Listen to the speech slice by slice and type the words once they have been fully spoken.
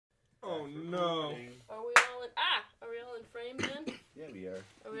no. Are we all in frame, Ben? Yeah, we are.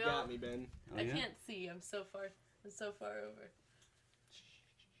 You got me, Ben. Oh, I can't see. I'm so far over.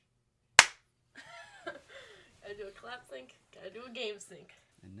 Gotta do a clap sync. Gotta do a game sync.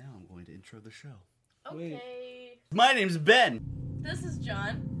 And now I'm going to intro the show. Okay. My name's Ben. This is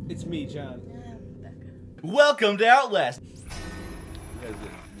John. It's me, John. And Becca. Welcome to Outlast. You guys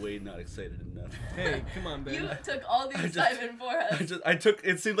are way not excited enough. Hey, come on, Ben. You took all the excitement for us.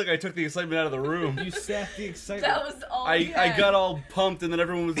 It seemed like I took the excitement out of the room. You sapped the excitement. That was all I got all pumped and then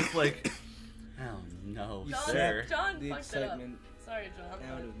everyone was just like, oh no, You sir. John the fucked it up. excitement Sorry, John.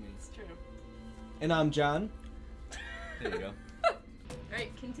 out of me. It's true. And I'm John. There you go.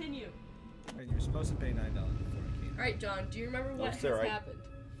 Alright, continue. And you're supposed to pay $9 before I came. Alright, John, do you remember what has happened?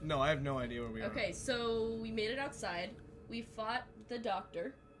 No, I have no idea where we are. Okay, so we made it outside. We fought the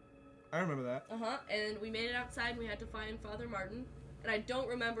doctor. I remember that. And we made it outside and we had to find Father Martin. And I don't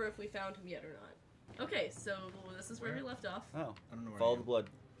remember if we found him yet or not. Okay, so this is where we left off. Oh, I don't know where follow the blood.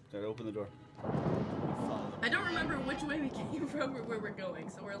 Gotta open the door. I don't remember which way we came from or where we're going,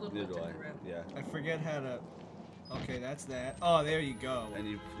 so we're a little bit different around. Yeah. I forget how to... Okay, that's that. Oh, there you go. And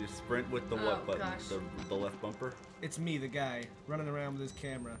you sprint with the what button? Gosh. The left bumper? It's me, the guy, running around with his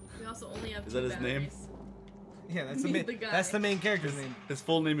camera. We also only have Is two that his name? batteries. Yeah, that's Me, the the guy. That's the main character's name. His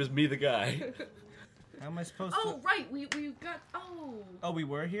full name is Me the Guy. How am I supposed to... Oh, right, we got... Oh, we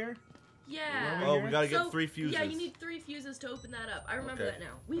were here? Yeah. Oh, we gotta get 3 fuses. Yeah, you need 3 fuses to open that up. I remember that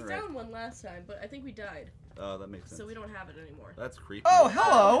now. We found one last time, but I think we died. Oh, that makes sense. So we don't have it anymore. That's creepy. Oh,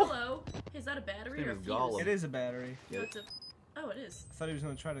 hello! Hello. Hey, is that a battery His or a name is fuse? Gollum. It is a battery. No, it's a... Oh, it is. I thought he was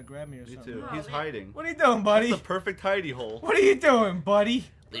going to try to grab me or Me something. too. Oh, He's man. hiding. What are you doing, buddy? That's a perfect hidey hole. What are you doing, buddy?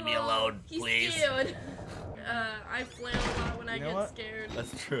 Leave me alone, he's please. Scared. I flail a lot when I know get what? scared.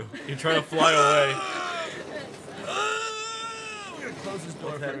 That's true. You try to fly away. I'm going to close this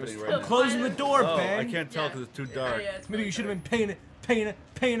door What's first. happening right I'm now? closing the door, Oh, Ben. I can't tell Yeah. because it's too dark. Yeah, it's Maybe really you should have dark. been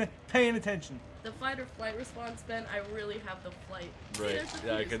paying attention. The fight or flight response, Ben, I really have the flight. See, Right. there's the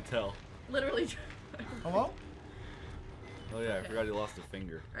Yeah, I fuse. can tell. Literally. Hello? Oh yeah, I Okay. forgot you lost a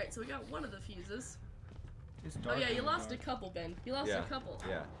finger. Alright, so we got one of the fuses. It's Oh dark yeah, you in the lost a dark. couple, Ben. You lost Yeah. a couple.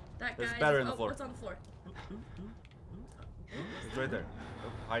 Yeah. That There's guy. a battery on oh, the floor. what's on the floor? It's right there.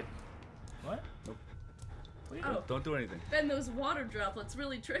 Oh, hide. What? Nope. What are you doing? Oh, Don't do anything. Ben, those water droplets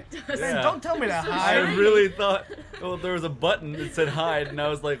really tricked us. Yeah. Ben, don't tell me to So hide. I shiny. really thought, well, there was a button that said hide, and I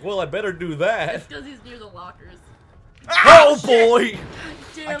was like, well, I better do It's that. because he's near the lockers. Oh boy!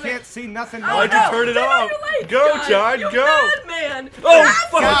 Damn I it. can't see nothing. Oh, Why'd no. you turn it Turn on off? your light, Go, John, you go! madman. Oh,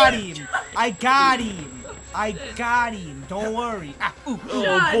 fuck! Got him! I got him! I got him! Don't worry. Ah, ooh, Oh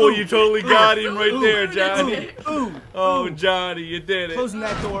John. boy, you totally got him right there, Ooh, Johnny. ooh. Oh, Johnny, you did it. Closing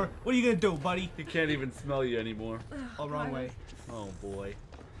that door. What are you gonna do, buddy? He can't even smell you anymore. Oh, wrong way. Oh boy.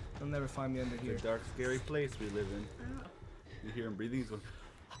 You'll never find me under It's here. a dark, scary place we live in. Oh, You hear him breathing, he's going,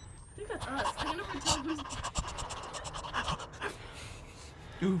 I think that's us. I can never tell who's.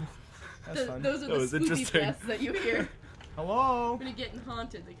 Ooh, that's fun. Those are That the was spooky interesting. breaths that you hear. Hello? When you're getting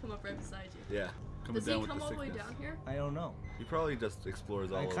haunted, they come up right beside you. yeah, coming Does he down with come the all the way sickness. down here? I don't know. He probably just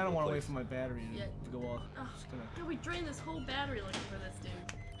explores all I over kind of the want to wait place. for my battery to, Yeah. to go off. Oh, Just gonna... God, we drained this whole battery looking for this dude.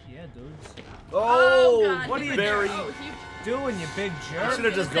 Yeah, dudes. Oh, God, what are you very. Oh, Doing, you big I jerk. should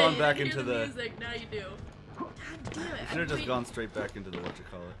have just gone back you into hear the. music. Now you do. God damn it! Should have just gone straight back into the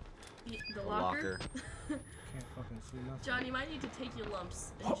The locker. Can't fucking see nothing. John, you might need to take your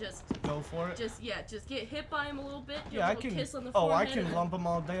lumps and just Go for it. just get hit by him a little bit. Give Yeah, him I a little can. kiss on the Oh, I forehead can and- lump them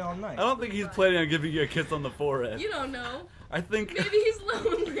all day, all night. I don't think he's planning on giving you a kiss on the forehead. You don't know. I think. Maybe he's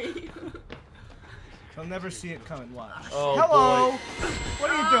lonely. He'll never see it coming. Watch. Oh, Hello. boy. What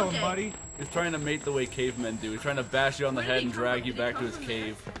are you doing, Okay. buddy? He's trying to mate the way cavemen do. He's trying to bash you on the Where did head he and come drag from? you Did he back to come his from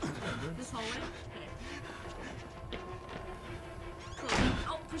cave. This hallway. Okay. Cool.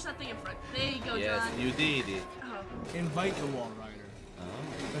 Oh, push that thing in front. There you go, John. you did it. Oh. Invite the wall rider.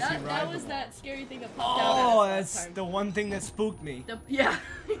 Does he ride That the was wall? that scary thing that popped out Oh, at us that's last time. the one thing that spooked me. Yeah,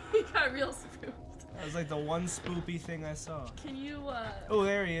 he got real spooked. That was like the one spoopy thing I saw. Can you Oh,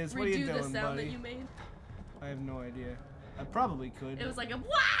 there he is. What are you redo the doing, sound buddy? that you made? I have no idea. I probably could. It was like a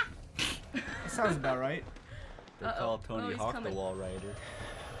wah! That sounds about right. They call Tony he's Hawk coming. the Wall Rider.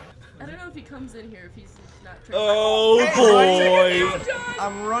 I don't know if he comes in here if he's not trying Oh Hey, boy! John!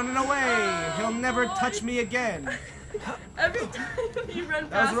 I'm running away. Oh, He'll never boy. touch me again. Every time you run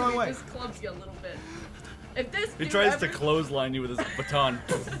That was past the wrong him, way. he just clubs you a little bit. If this He dude tries ever, to clothesline you with his baton.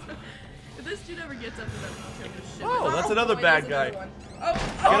 If this dude ever gets up to that, he's gonna just shit. Oh, that's another boy, bad there's guy. another one. Oh, Get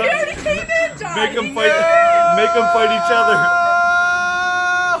he up. already came in, John! Make them He fight. knew. Make them fight each other.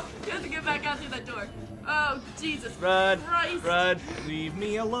 You have to get back out through that door. Oh, Jesus Run, Christ. run. Leave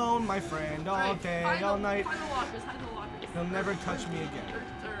me alone, my friend, all day, all night. Find the lockers, hide the lockers. He'll never touch me again.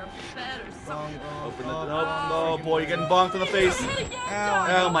 Or a bed or Wrong, something. wrong. Open the. Oh, Oh boy, you're getting bonked in the face. Hit again, Ow. John.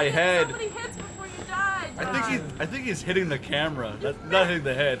 Ow, my Don't hit head. So many hits before you die, John. I think he's hitting the camera. That's not hitting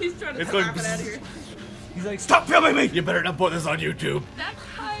the head. He's trying to It's snap going. it out of here. He's like, stop filming me! You better not put this on YouTube. That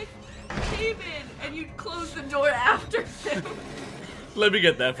guy came in and you closed the door after him. Let me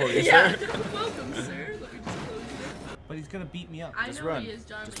get that for you, Yeah. sir. Welcome, sir. Let me just close it. But he's gonna beat me up. I Just know run. he is,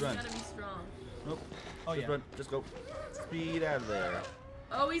 John, Just but run. you gotta be strong. Nope. Oh Just yeah. run. Just go. Speed out of there.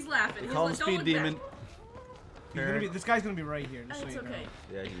 Oh, he's laughing. He's Call him like, don't Speed look Demon. back. He's gonna be, this guy's gonna be right here. Just so It's you know. okay.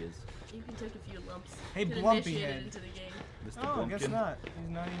 Yeah, he is. You can take a few lumps. Hey, Get Blumpy initiated head. into the game. Mr. Oh, I guess Bumpkin. not. He's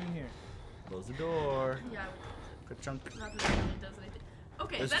not even here. Close the door. Yeah, Ka-chunk. not that it really does anything.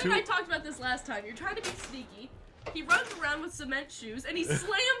 Okay, There's Ben two- and I talked about this last time. You're trying to be sneaky. He runs around with cement shoes and he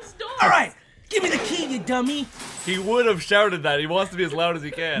slams doors. All right, give me the key, you dummy. He would have shouted that. He wants to be as loud as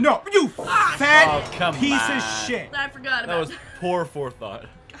he can. No, you Ah, fat Oh, come piece on. of shit. I forgot That about was poor forethought.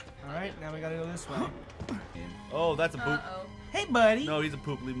 All right, now we gotta go this way. Oh, that's a poop. Uh-oh. Hey, buddy. No, he's a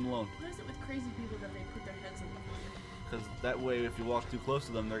poop. Leave him alone. What is it with crazy people that they put their heads in the Because that way, if you walk too close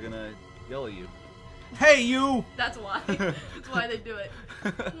to them, they're gonna yell at you. Hey, you. That's why. That's why they do it.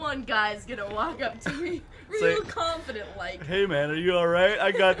 One guy's gonna walk up to me Say- real confident like. Hey man, are you alright?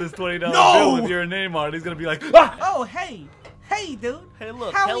 I got this $20 No! bill with your name on it. He's gonna be like, ah! Oh, hey. Hey, dude. Hey,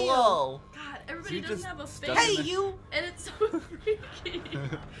 look, How are hello. God, everybody you doesn't just have a stuck face. in Hey, the- you. And it's so freaky.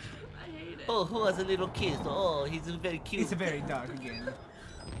 I hate it. Oh, who has a little kiss? Oh, he's very cute. It's a very dark game.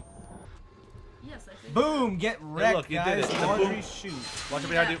 Yes, I think. Boom, get wrecked, look, you did guys. it. The Audrey boom. shoot. Watch out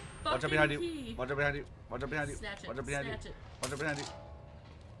behind Yeah, you. Watch out behind you. fucking key. Watch out behind you. Watch out behind you. Snatch it, Watch out behind you. snatch it. Watch out behind you.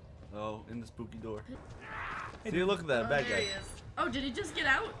 Oh, in the spooky door. Hey, See, look at that Oh, bad there he guy. is. Oh, did he just get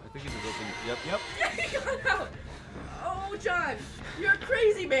out? I think he just opened. Yep. Yep. Yeah, he got out. Oh, John, you're a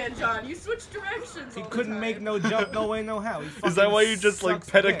crazy man, John. You switched directions. He all the couldn't time. make no jump, no way, no how. He Is that why you just like sucks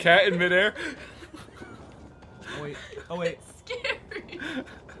pet a dick. cat in midair? Oh wait. Oh wait. It's scary.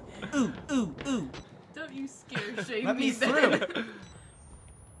 Ooh, ooh, ooh. Don't you scare shame Let me Ben. through.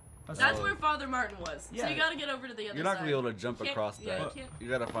 That's where Father Martin was. Yeah. So you gotta get over to the other side. You're not gonna be able to jump Can't- across yeah, that. you can't. You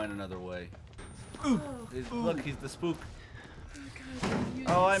gotta find another way. Ooh. Oh, Ooh. Look, he's the spook. God, you-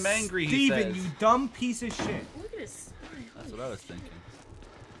 Oh, I'm angry. He Steven, says. you dumb piece of shit. Look at his spine. That's what I was thinking.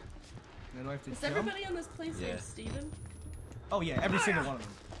 Then do I have to Is jump? everybody on this place Yeah. named Steven? Oh yeah, every single one of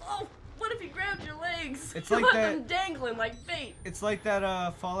them. Oh, what if he grabbed your legs? It's You like left that- them dangling like bait. It's like that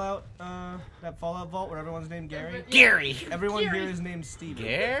Fallout vault where everyone's named Gary. Gary. Everyone Gary. here is named Steven.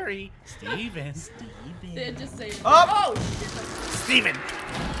 Gary. Steven. They just say. Up! Oh shit! Steven.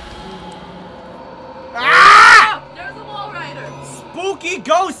 Ah! Oh, there's a wall rider. Spooky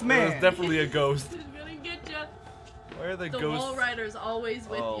ghost It man. was definitely a ghost. He's gonna get ya. Where are the The ghosts? wall rider's always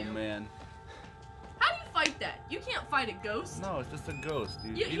with Oh you. man. How do you fight that? You can't fight a ghost. No, it's just a ghost,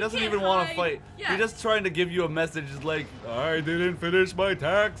 dude. You- He you doesn't can't even want to hide. fight. Yeah. He's just trying to give you a message like, I didn't finish my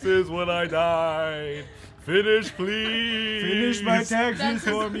taxes when I died. Finish, please. Finish my taxes That's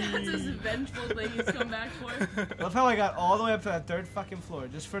for his, me. that's his vengeful thing he's come back for. Love how I got all the way up to that third fucking floor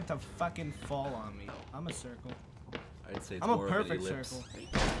just for it to fucking fall on me. I'm a circle. I'd say it's I'm a more of an perfect ellipse. circle.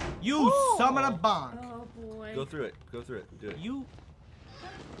 You summon a bonk. Oh boy. Go through it. Go through it. Do it. You.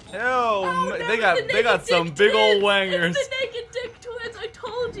 Hell, Oh, they no, got the they got naked some dick big old twins. wangers. It's the naked dick twins. I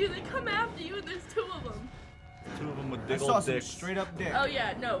told you they come after you, and there's two of them. Two of them with I big saw old some dicks. straight up dick. Oh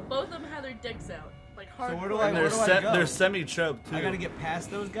yeah, no, both of them have their dicks out, like hard. where do And Where they're do I go? they're semi-chub too. I gotta get past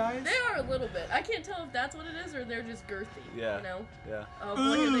those guys. They are a little bit. I can't tell if that's what it is or they're just girthy. Yeah. You know. Yeah. Oh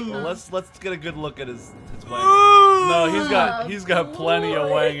boy, here they Ooh. come. Well, let's get a good look at his wanger. Ooh. No, Oh, he's got plenty of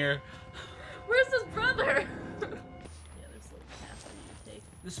boy. wanger. Where's his brother? Yeah, there's a little path for you to take.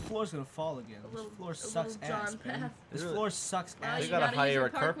 This floor's gonna fall again. A This little, floor a sucks little John ass, man. path. This Really? floor sucks Now ass. They you gotta gotta hire use your a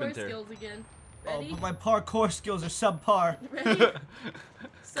parkour carpenter. skills again. Oh, Ready? but my parkour skills are subpar. Ready?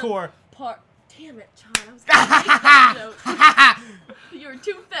 Core. Damn it, John. I was gonna make that joke. You were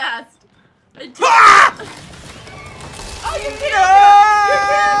too fast. And too Oh, you can't! You're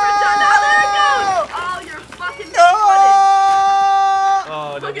camera, John! Oh, there it goes! Oh, you're fucking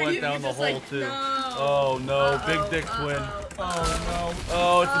Oh, and Look it at went you, down you're the just hole like, too. no. Oh no, big dick twin. Oh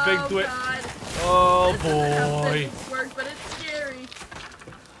Oh, it's a big twin. God. Oh This isn't how boy. physics work, but it's scary.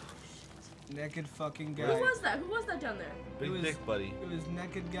 no. Naked fucking Who guy. was that? Who was that down there? Big was- dick, buddy. It was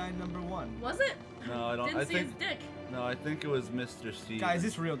naked guy number 1. Was it? No, I don't. Didn't I see think his dick. no, I think it was Mr. Steve. Guys,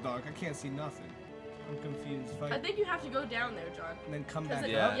 it's real dark. I can't see nothing. I'm confused. If I think you have to go down there, John. and then come Because back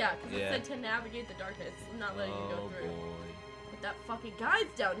it, up. Yeah, because yeah. it said to navigate the darkness, not letting you go Oh through. boy. that fucking guy's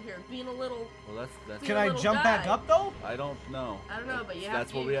down here being a little. Well, that's. Can I jump back up though? I don't know. I don't know, but you have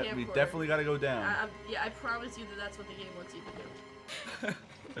That's to what get we camcorder. definitely got to go down. Yeah, I promise you that's what the game wants you to do.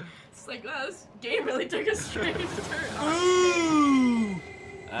 It's like, wow, this game really took a strange turn. Ooh!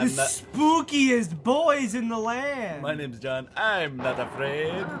 I'm The not- spookiest boys in the land. My name's John. I'm not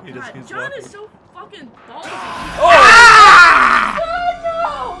afraid. Oh, He just God, keeps John walking. is so fucking ballsy. Ah!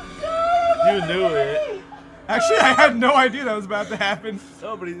 Oh, no! You knew it. Actually, I had no idea that was about to happen.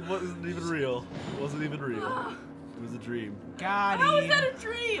 Oh, but it wasn't even real. It wasn't even real. It was a dream. Got How is him. that a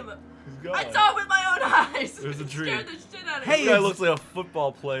dream? He's gone. I saw it with my own eyes. It was a dream. Scared the shit out of Hey, me. This guy it's- looks like a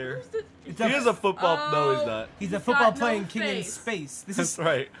football player. Who's the- It's He is a football. No, he's Oh. not. He's a He's football got playing no king in face. space. This That's is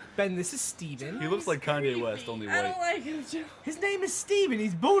right. Ben. This is Steven. He looks like Kanye Creepy. West, only I don't white. like him, John. His name is Steven.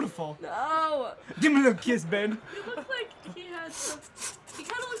 He's beautiful. No. Give me a little kiss, Ben. He looks like he had some. He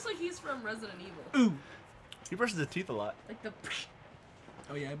kind of looks like he's from Resident Evil. Ooh. He brushes his teeth a lot. Like the.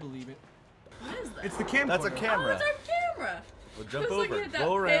 Oh yeah, I believe it. What is that? It's the camcorder. That's a Oh, camera. it's our camera. Well, jump It was like over. he had that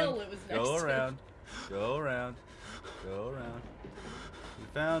Go around. pail it was next Go to. around. Go around. Go around. You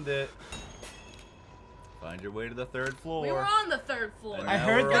found it. Find your way to the third floor. We were on the third floor. And I now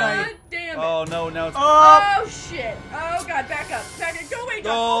heard we're that on- I- God damn it. Oh no! Now it's. Oh! Oh shit! Oh god, back up! Back up! Go away,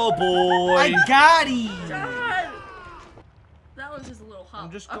 John! Oh boy! I got him. John! That one's just a little hop.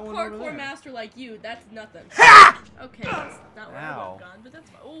 I'm just a going over parkour there. master like you, that's nothing. Ha! Okay, that's not where I Ow. would have gone, but that's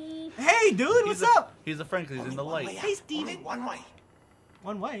fine. Oh, Hey, dude, what's He's up? He's a friend 'cause he's in the light. Hey, Steven. One way.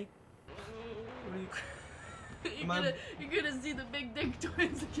 One way. you're gonna see the big dick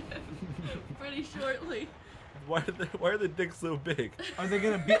twins again pretty shortly. Why are the dicks so big? Are they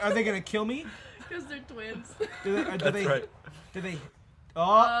gonna kill me? Because they're twins. That's right. Do they?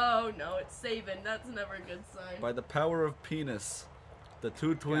 Oh. Oh no, it's saving. That's never a good sign. By the power of penis, the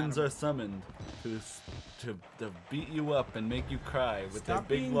two twins him. are summoned to beat you up and make you cry with Stop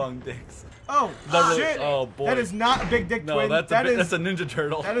their big being- long dicks. Oh, That really- shit. oh, boy. That is not a big dick No, twin. that's That is that's a Ninja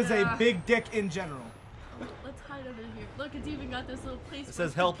Turtle. that is a Yeah. big dick in general. Let's hide under here. Look, it's even got this little place. It for us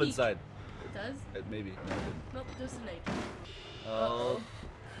says to help peek. inside. It does? Maybe. Nope, just an egg. Oh.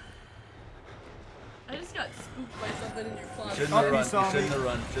 I just got spooked by something in your closet. Shouldn't Oh, have you run. saw Shouldn't me. have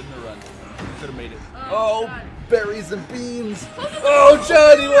run. Shouldn't have run. Should have made it. Oh, God. berries and beans. Oh,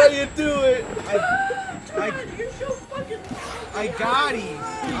 Johnny, why you do it? God, you're so fucking. I got him.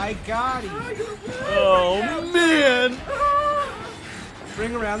 I got him. Oh man.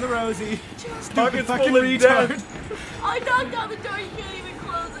 Bring around the Rosie. Stupid Pockets fucking full of retard. death. I knocked on the door. You can't even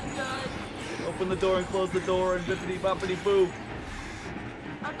close it, God. Open the door and close the door and bippity boppity boo.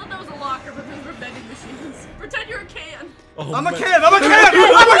 I thought that was a locker, but those were vending machines. Pretend you're a can. Oh, I'm a man. can. I'm a can.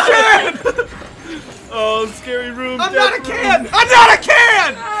 I'm a can. Oh, scary room. I'm death not a room. can. I'm not a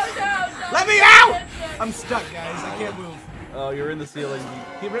can. No. Let me out. I'm stuck, guys. I can't move. Oh, you're in the ceiling.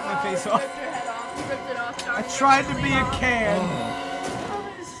 He ripped my face You off. ripped your head off. You ripped it off. I John. tried to be a can.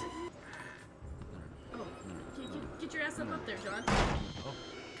 Get your ass up there, John.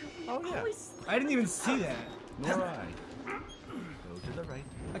 Oh yeah. Holy I didn't even see that. Nor I. Go to the right.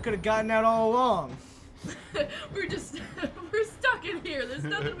 I could have gotten out all along. we're stuck in here. There's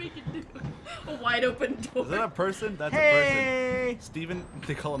nothing we can do. A wide open door. Is that a person? That's a Hey, person. Steven.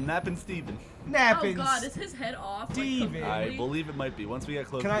 They call him Nappin' Steven. Oh Nappins. God, is his head off? Steven. I completely? believe it might be. Once we get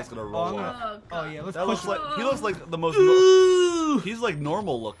close, Can it's gonna roll I'm off. gonna- Oh, God. Oh yeah, let's That push looks it. like he looks like the most. Ooh. He's like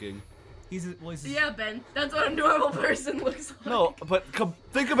normal looking. He's Yeah, Ben. That's what a normal person looks like. No, but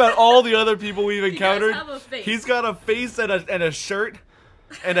think about all the other people we've does encountered. have a face. He's got a face and a shirt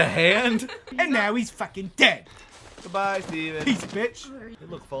and a hand. And now he's fucking dead. Goodbye, Steven. Peace, bitch. Hey,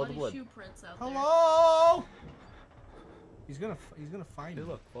 look, follow the blood. Shoe prints out there. Hello. He's gonna find Hey, me.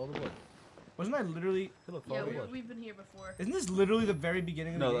 look, follow the blood. Wasn't I literally? Hey, look, Yeah, follow the blood. we've been here before. Isn't this literally the very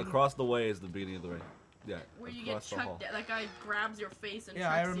beginning of the No, game? across the way is the beginning of the rain. Yeah. Where you get across the hall. chucked down. That guy grabs your face and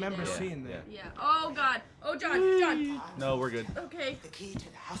Yeah, I chucks you remember down. seeing that. Yeah. Yeah. Oh God. Oh John. No, we're good. Okay. The key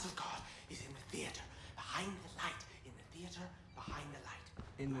to the house of God is in the theater, behind the light. In the theater, behind the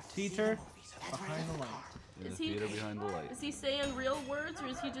light. In the See theater, movie, so that's behind where the I light. left the car. In Is the he- theater behind the light. Is he saying real words or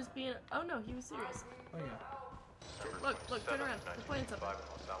is he just being? Oh no, he was serious. Oh yeah. Look, turn around. They're playing something.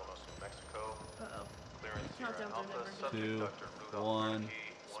 Uh oh. Countdowns are never good. 2, 1,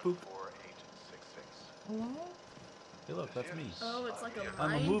 spook. Hello? Hey, look, that's me. Oh, it's like a mind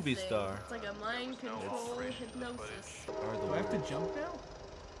I'm a movie thing. star. It's like a mind control hypnosis. Are the Do I have to jump now?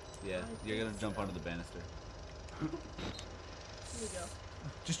 Yeah, you're gonna jump onto the banister. Here we go.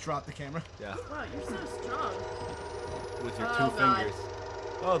 Just drop the camera. Yeah, Wow, you're so strong. with your Oh, 2 God. fingers.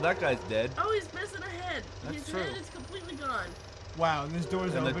 Oh, that guy's dead. Oh, he's missing a head. That's His true. head is completely gone. Wow, and this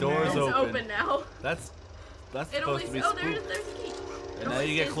door's And the open door's now. It's open. open now. That's That's It only. supposed to be Oh, there it is. spooked. There's a key. And now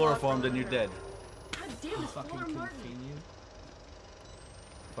you get chloroformed and you're dead. God damn, it's Fucking Fuller Martin. convenient.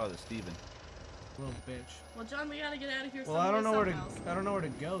 Father Steven. Little bitch. Well, John, we gotta get out of here. Well, I don't know where to. somehow. I don't know where to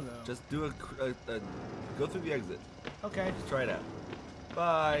go though. Just do go through the exit. Okay. Just try it out.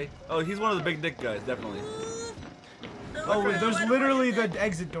 Bye. Oh, he's one of the big dick guys, definitely. Oh, Okay, there's I don't literally want the your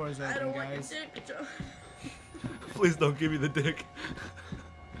exit doors dick. I open, don't want your guys. dick, John. Please don't give me the dick.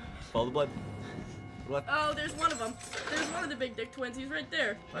 Follow the blood. Blood. Oh, there's one of them. There's one of the big dick twins. He's right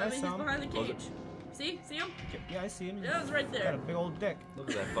there. I He's saw him. behind the Close it. cage. See? See him? Yeah, I see him. Yeah, it's right He's got there. a big old dick. Look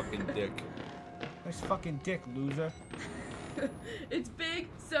at that fucking dick. Nice fucking dick, loser. It's big,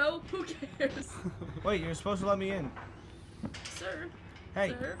 so who cares? Wait, you're supposed to let me in. Sir. Hey,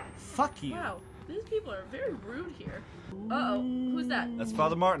 Sir? fuck you. Wow, these people are very rude here. Uh-oh, who's that? That's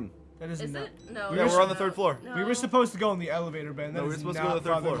Father Martin. That is Is not. it? No. Yeah, it's we're on the not. third floor. No. We were supposed to go in the elevator, Ben. That No, we were is supposed to not go to the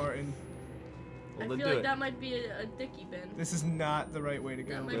third Father floor. Martin. Well, I then feel do like it. that might be a dicky bin. This is not the right way to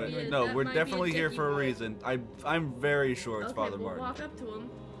go. That might be a- No, that we're might be a definitely here dicky for a boy. reason. I'm very sure it's Okay, Father we'll Martin. walk up to him.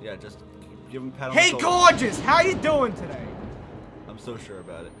 Yeah, just give him a pat on Hey, the shoulder. gorgeous! How you doing today? I'm so sure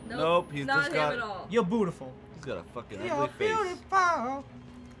about it. Nope, he's not just him got at all. You're beautiful. he's got a fucking You're ugly face. beautiful. Oh,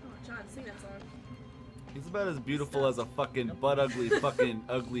 John, sing that song. He's about as beautiful as a fucking butt ugly fucking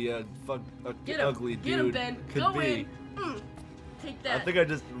ugly Get him. ugly Get him, dude Ben. could Go be. in. Take I that. think I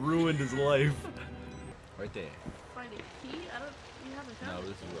just ruined his life. Right there. Find a key? I don't. You haven't found No, it.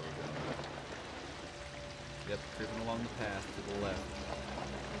 this is where we're going. Yep, creeping along the path to the left.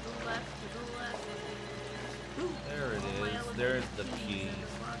 To the left. To the left. There it My is. elevator There's the keys key. in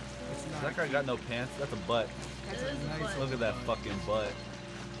the box. It's not. That guy got no pants. That's a butt. It is a nice butt. Look at that fucking butt.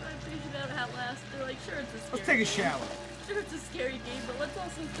 I appreciate about Outlast. They're like, sure, it's a scary Let's take a game. shower. Sure, it's a scary game, but let's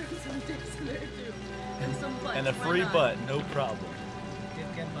also throw some dicks in there too. And some butts. And a why free not? butt, no problem. Dick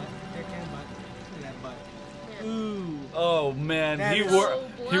and butt. Dick and butt. Look at that butt. Yeah. Ooh. Oh man, That he is so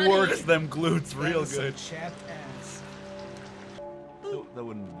he bloody. works them glutes That real is some good. chapped ass. That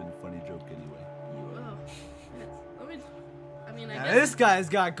wouldn't have been a funny joke anyway. Oh, let me. I mean, I Now, guess. this guy's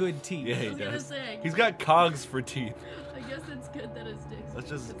got good teeth. Yeah, I he was gonna does. say. He's got cogs for teeth. I guess it's good that his dick's. Let's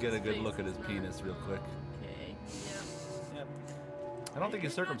just because get a his good face look at his is not. penis real quick. Okay. Yeah. Yep. I don't think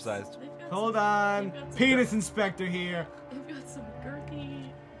he's circumcised. They've got Hold some- on. they've got some- Penis inspector here. They've got some girthy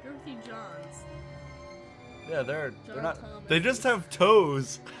Johns. Yeah, they're John not. Thomas. They just have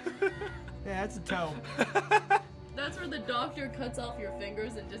toes. Yeah, that's a toe. That's where the doctor cuts off your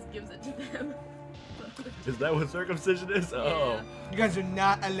fingers and just gives it to them. Is that what circumcision is? Oh. You guys are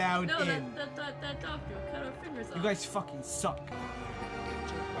not allowed No, in. that doctor cut our fingers off. You guys fucking suck.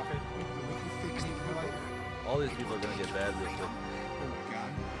 All these people are gonna get bad real quick.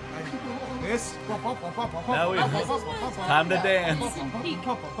 This. Now we time to dance. Peek.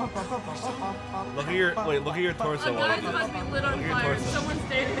 Look at your look at your A torso. while guy's you do about to this. be lit on Look at your fire and torso. someone's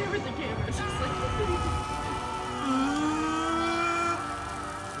standing there with the camera. It's just like.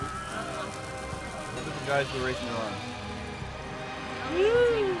 Look at the guys who are racing around.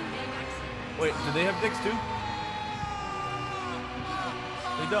 Wait, do they have dicks too?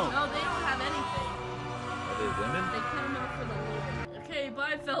 They don't. No, they don't have anything. Are they women? They cut them out for the Lord. Okay,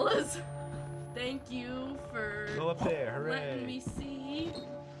 bye, fellas. Thank you for Go up there, letting hooray. me see.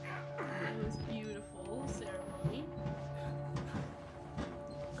 It was beautiful ceremony.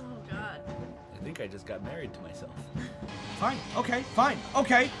 Oh God. I think I just got married to myself. Fine. Okay. Fine.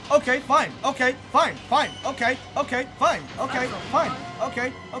 Okay. Okay. Fine. Okay. Fine. Fine. Okay. Okay. Fine. Okay. Fine.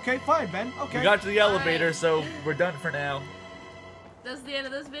 Okay. Okay. Fine, Ben. Okay. We got to the elevator, so we're done for now. That's the end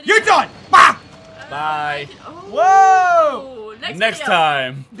of this video. You're done. Bah! Bye. Oh, Whoa! Next Next video.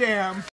 time. Damn.